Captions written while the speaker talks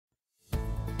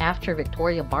After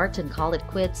Victoria Barton called it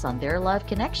quits on their love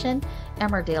connection,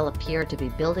 Emmerdale appeared to be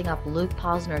building up Luke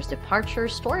Posner's departure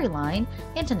storyline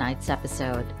in tonight's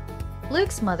episode.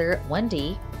 Luke's mother,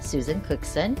 Wendy, Susan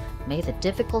Cookson, made the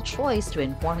difficult choice to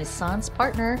inform his son's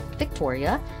partner,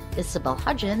 Victoria, Isabel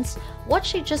Hudgens, what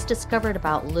she just discovered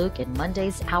about Luke in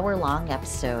Monday's hour-long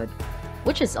episode,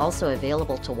 which is also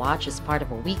available to watch as part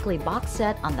of a weekly box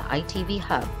set on the ITV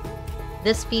Hub.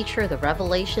 This featured the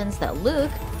revelations that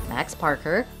Luke, Max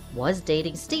Parker, was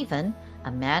dating Stephen,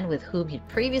 a man with whom he'd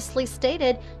previously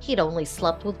stated he'd only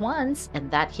slept with once,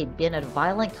 and that he'd been in a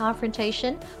violent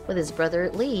confrontation with his brother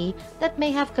Lee that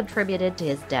may have contributed to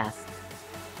his death.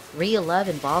 Real love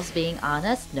involves being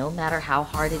honest no matter how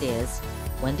hard it is,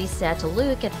 Wendy said to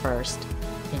Luke at first,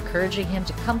 encouraging him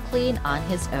to come clean on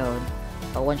his own.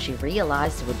 But when she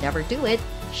realized he would never do it,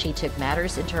 she took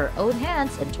matters into her own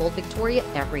hands and told Victoria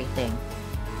everything.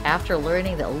 After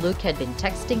learning that Luke had been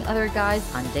texting other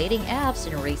guys on dating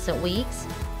apps in recent weeks,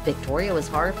 Victoria was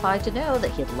horrified to know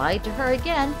that he'd lied to her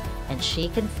again, and she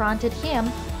confronted him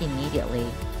immediately.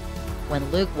 When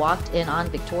Luke walked in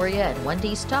on Victoria and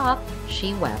Wendy's talk,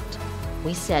 she wept.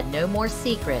 "We said no more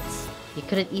secrets. You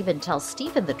couldn't even tell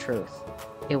Stephen the truth.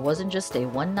 It wasn't just a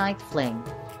one-night fling.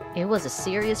 It was a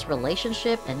serious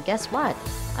relationship, and guess what?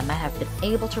 I might have been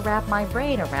able to wrap my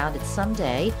brain around it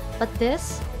someday, but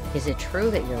this? Is it true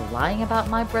that you're lying about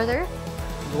my brother?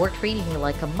 You're treating me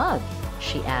like a mug,"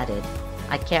 she added.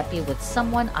 "I can't be with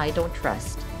someone I don't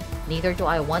trust. Neither do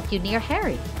I want you near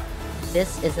Harry.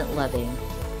 This isn't loving.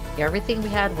 Everything we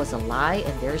had was a lie,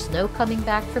 and there's no coming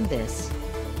back from this.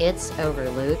 It's over,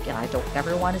 Luke, and I don't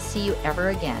ever want to see you ever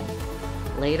again."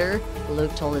 Later,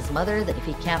 Luke told his mother that if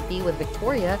he can't be with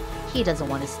Victoria, he doesn't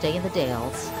want to stay in the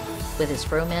Dales. With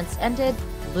his romance ended,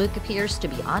 Luke appears to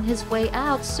be on his way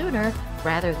out sooner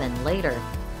rather than later,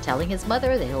 telling his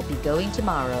mother that he'll be going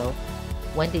tomorrow.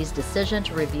 Wendy's decision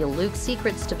to reveal Luke's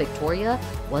secrets to Victoria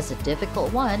was a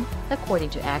difficult one,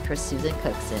 according to actress Susan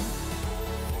Cookson.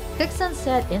 Cookson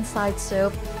said inside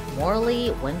Soap,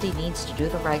 "Morally, Wendy needs to do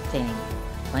the right thing.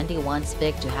 Wendy wants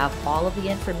Vic to have all of the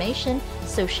information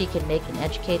so she can make an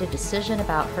educated decision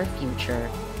about her future.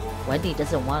 Wendy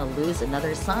doesn't want to lose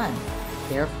another son.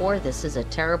 Therefore, this is a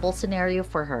terrible scenario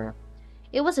for her."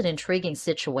 It was an intriguing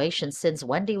situation since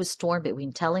Wendy was torn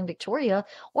between telling Victoria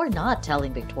or not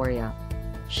telling Victoria.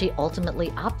 She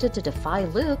ultimately opted to defy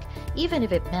Luke, even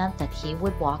if it meant that he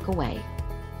would walk away.